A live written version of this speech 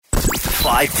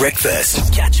5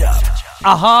 Breakfast. Catch up.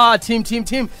 Aha,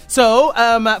 team. So,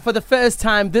 for the first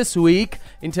time this week,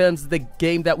 in terms of the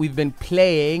game that we've been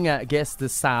playing, Guess the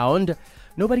Sound,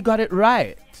 nobody got it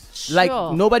right. Sure. Like,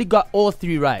 nobody got all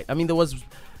three right. I mean, there was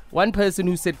one person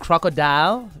who said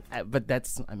crocodile, but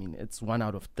it's 1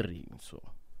 out of 3. So,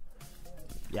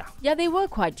 yeah. Yeah, they were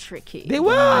quite tricky. They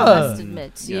were. I must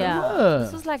admit. Yeah. were.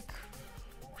 This was like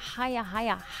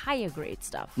higher grade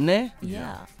stuff. Ne?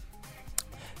 Yeah.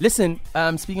 Listen,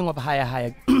 speaking of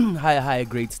higher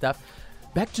grade stuff,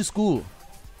 back to school.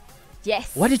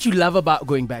 Yes. What did you love about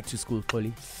going back to school,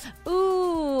 Polly?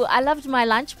 Ooh, I loved my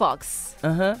lunchbox.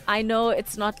 Uh-huh. I know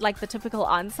it's not like the typical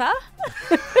answer.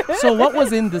 So what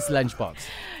was in this lunchbox?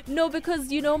 No,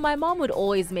 because, my mom would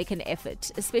always make an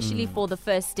effort, especially for the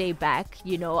first day back.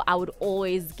 I would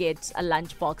always get a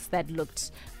lunchbox that looked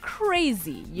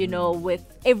crazy, with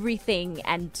everything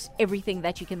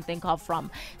that you can think of,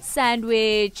 from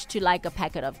sandwich to like a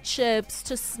packet of chips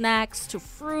to snacks to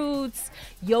fruits,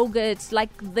 yogurt,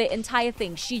 like the entire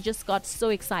thing. She just got so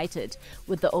excited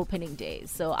with the opening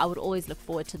days. So I would always look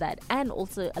forward to that, and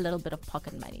also a little bit of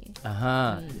pocket money.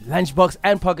 Lunchbox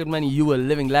and pocket money. You were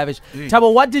living lavish.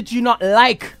 Tabo, what did you not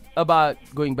like about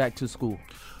going back to school?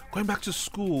 Going back to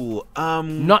school,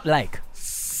 Not like.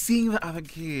 seeing the other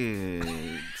kids.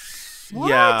 What?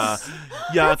 Yeah,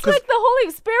 That's like the whole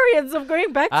experience of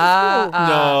going back to school.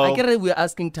 No. I get it. We're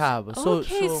asking Tab.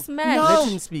 Okay, so smash. let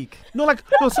him speak.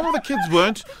 some of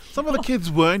the kids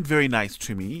weren't very nice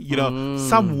to me.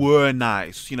 Some were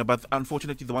nice, but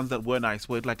unfortunately the ones that were nice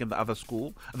were like in the other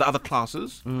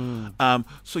classes.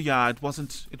 So yeah, it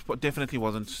definitely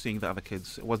wasn't seeing the other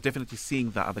kids. It was definitely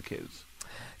seeing the other kids.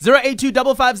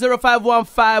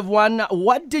 08255055151.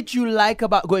 What did you like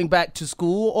about going back to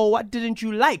school, or what didn't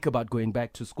you like about going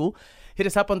back to school? Hit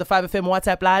us up on the 5FM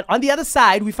WhatsApp line. On the other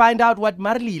side, we find out what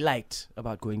Marley liked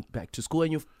about going back to school,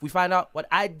 and we find out what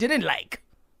I didn't like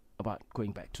about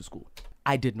going back to school.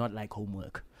 I did not like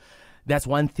homework. That's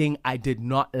one thing I did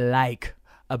not like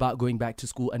about going back to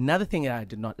school. Another thing that I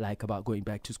did not like about going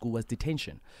back to school was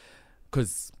detention,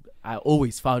 because I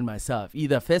always found myself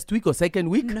either first week or second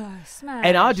week. No, smash.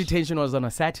 And our detention was on a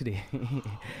Saturday.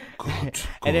 Good.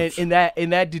 And then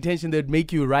in that detention, they'd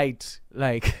make you write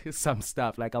like some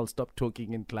stuff. Like, I'll stop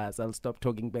talking in class. I'll stop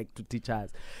talking back to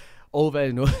teachers. Over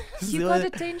and over. You got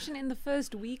attention in the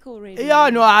first week already.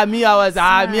 Yeah, no, I was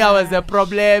the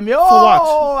problem. For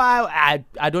what? I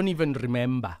don't even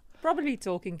remember. Probably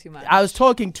talking too much. I was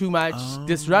talking too much,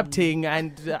 disrupting,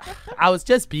 and I was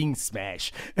just being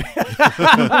smashed.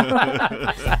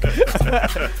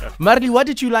 Marley, what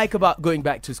did you like about going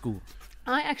back to school?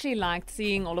 I actually liked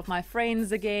seeing all of my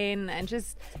friends again, and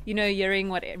just hearing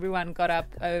what everyone got up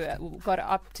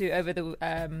to over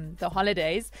the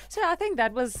holidays. So I think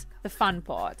that was the fun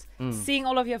part. Seeing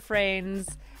all of your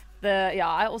friends.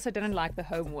 I also didn't like the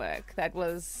homework. That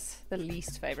was the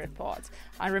least favorite part.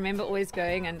 I remember always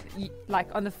going, and like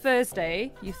on the first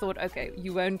day, you thought, okay,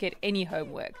 you won't get any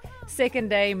homework. Second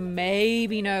day,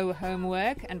 maybe no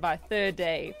homework. And by third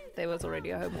day, there was already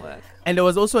a homework. And there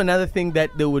was also another thing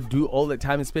that they would do all the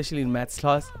time, especially in maths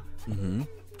class.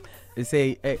 They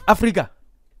say, hey, Africa,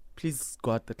 please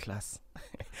go out the class.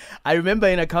 I remember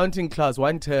in accounting class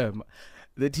one term,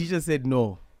 the teacher said,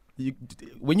 no.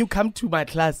 When you come to my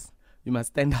class, you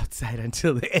must stand outside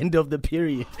until the end of the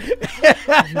period.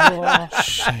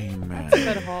 Shame, man. That's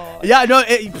a bit hard. Yeah, no,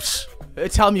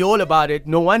 tell me all about it.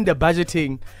 No wonder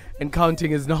budgeting and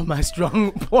counting is not my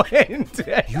strong point.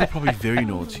 You were probably very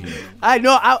naughty. I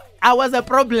know, I was a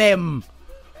problem.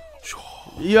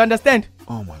 You understand?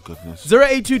 Oh my goodness.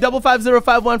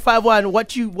 08255055151. What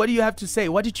do you have to say?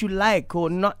 What did you like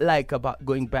or not like about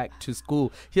going back to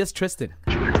school? Here's Tristan.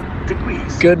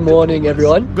 Good morning,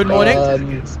 everyone. Good morning.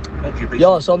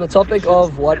 So on the topic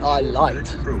of what I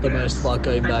liked the most about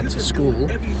going back to school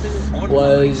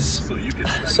was,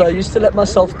 so I used to let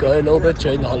myself go a little bit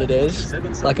during the holidays,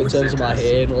 like in terms of my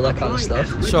hair and all that kind of stuff.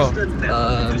 Sure.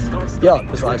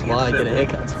 Because like, why get a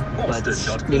haircut? But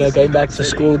going back to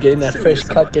school, getting that fresh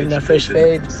cut, getting that fresh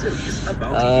fade.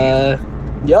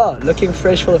 Looking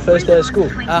fresh for the first day of school.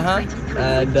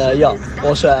 And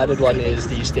also added one is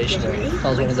the stationery. I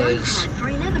was one of those,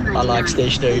 I like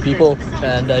stationery people,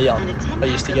 and I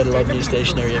used to get a lot of new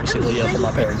stationery every single year from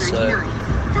my parents, so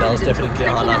that was definitely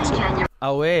a highlight too.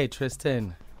 Away,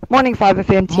 Tristan. Morning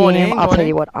 5FM team. Morning, I'll tell morning.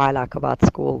 you what I like about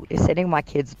school is sending my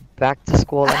kids back to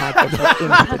school and I get that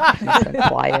instant peace and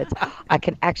quiet. I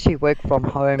can actually work from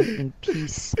home in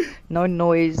peace. No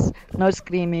noise, no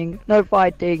screaming, no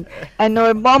fighting, and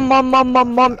no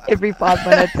mom every 5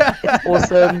 minutes. It's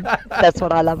awesome. That's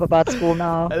what I love about school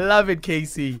now. I love it,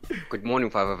 Casey. Good morning,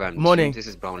 5FM. Morning. This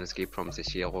is Brown Escape from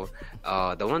Seshiro.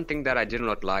 The one thing that I did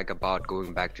not like about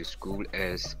going back to school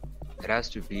is it has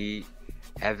to be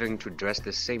having to dress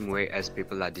the same way as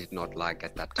people I did not like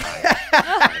at that time.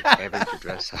 Like having to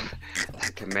dress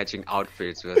like matching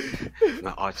outfits with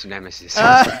my arch nemesis.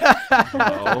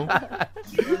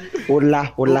 Hola.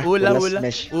 Hola.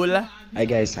 Hi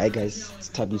guys. It's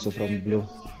Tabiso from Blue.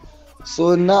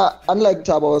 So now, unlike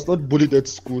Tab, I was not bullied at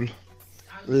school.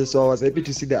 So I was happy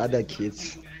to see the other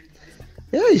kids.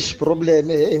 Yes, problem.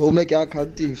 Hey, homework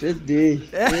accounting first day.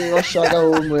 Hey, what's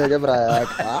homework?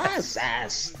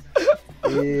 Sass.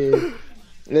 And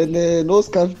no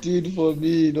scuffing for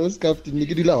me. No scuffing. You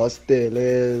can do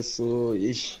hostel. So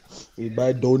we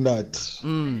buy donut.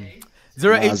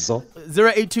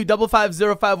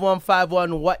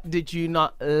 08255055151. What did you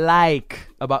not like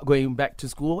about going back to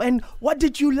school? And what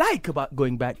did you like about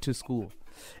going back to school?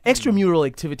 Extramural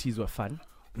activities were fun.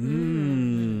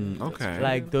 Okay.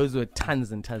 Like those were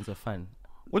tons and tons of fun.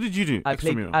 What did you do? I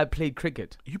played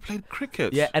cricket. You played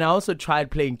cricket? Yeah, and I also tried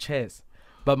playing chess,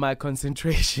 but my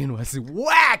concentration was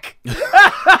whack.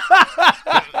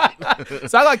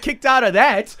 So I got kicked out of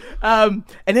that. And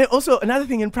then also another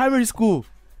thing in primary school,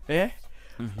 I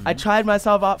tried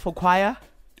myself out for choir.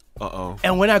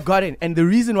 And when I got in, and the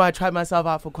reason why I tried myself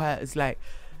out for choir is like,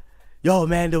 yo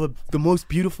man, there were the most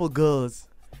beautiful girls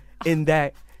in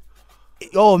that.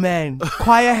 Oh man,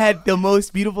 choir had the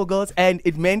most beautiful girls, and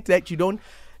it meant that you don't,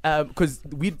 because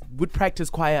we would practice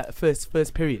choir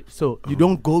first period, so you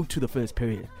don't go to the first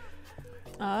period.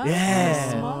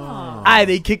 Smart.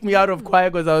 They kicked me out of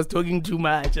choir because I was talking too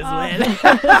much as well.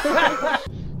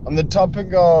 On the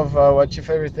topic of what's your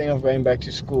favorite thing of going back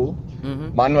to school,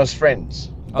 mine was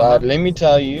friends. But let me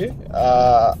tell you,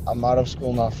 I'm out of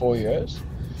school now 4 years,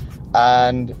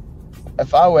 and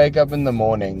if I wake up in the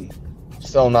morning,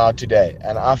 still now today,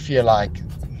 and I feel like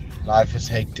life is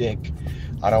hectic,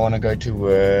 I don't want to go to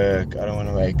work, I don't want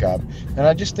to wake up, and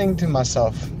I just think to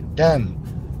myself, damn,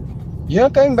 you're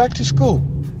not going back to school.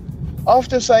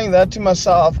 After saying that to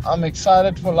myself, I'm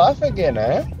excited for life again,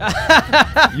 eh?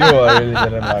 I really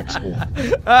didn't like school.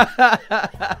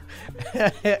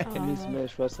 Any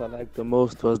Smash what I liked the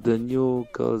most was the new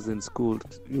girls in school.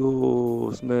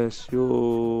 Yo, Smash,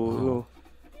 yo.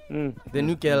 The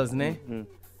new girls, ne?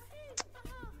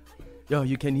 Yo,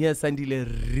 you can hear Sandile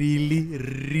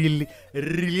really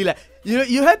like,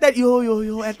 you heard that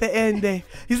yo at the end there.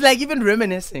 He's like even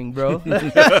reminiscing, bro.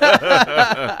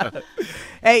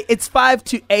 Hey, it's 5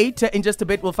 to 8. In just a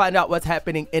bit, we'll find out what's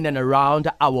happening in and around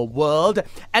our world.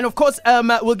 And of course,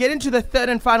 we'll get into the third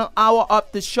and final hour of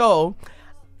the show.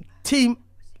 Team,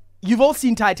 you've all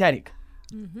seen Titanic.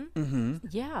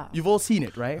 Yeah. You've all seen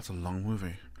it, right? That's a long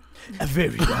movie. A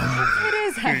very long movie. It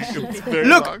is actually.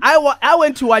 Look, I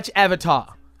went to watch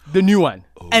Avatar, the new one,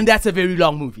 and that's a very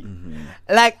long movie.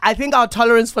 Like, I think our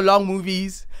tolerance for long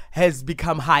movies has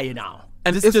become higher now.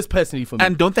 And this is just personally for me.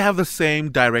 And don't they have the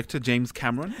same director, James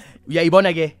Cameron? Yeah,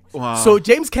 Ibonage. Wow. So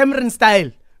James Cameron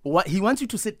style, he wants you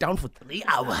to sit down for 3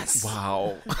 hours.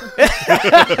 Wow.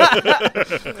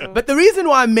 But the reason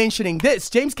why I'm mentioning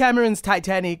this, James Cameron's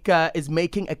Titanic is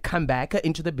making a comeback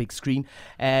into the big screen,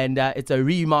 and it's a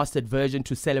remastered version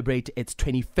to celebrate its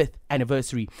 25th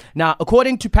anniversary. Now,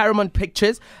 according to Paramount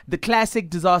Pictures, the classic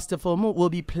disaster film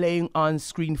will be playing on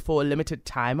screen for a limited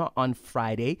time on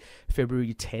Friday,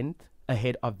 February 10th,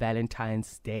 ahead of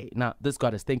Valentine's Day. Now, this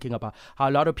got us thinking about how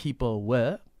a lot of people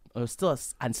were still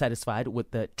unsatisfied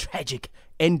with the tragic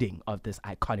ending of this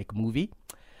iconic movie.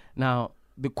 Now,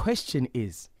 the question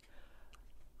is,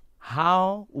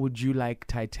 how would you like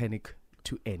Titanic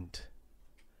to end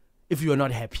if you are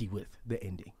not happy with the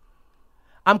ending?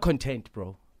 I'm content,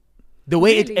 bro. The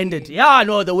way it ended. Yeah,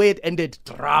 no, the way it ended.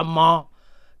 Drama.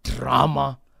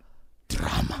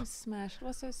 Smash.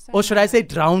 What's so sad? Or should I say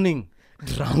drowning?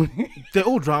 They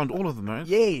all drowned, all of them, right?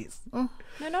 Yes. No,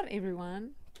 not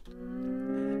everyone.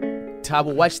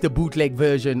 Tabo, watch the bootleg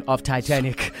version of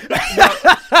Titanic.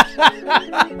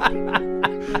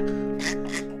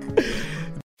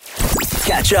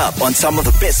 Catch up on some of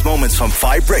the best moments from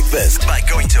 5 Breakfast by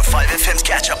going to 5FM's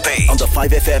catch-up page on the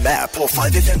 5FM app or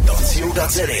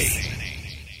 5FM.co.za.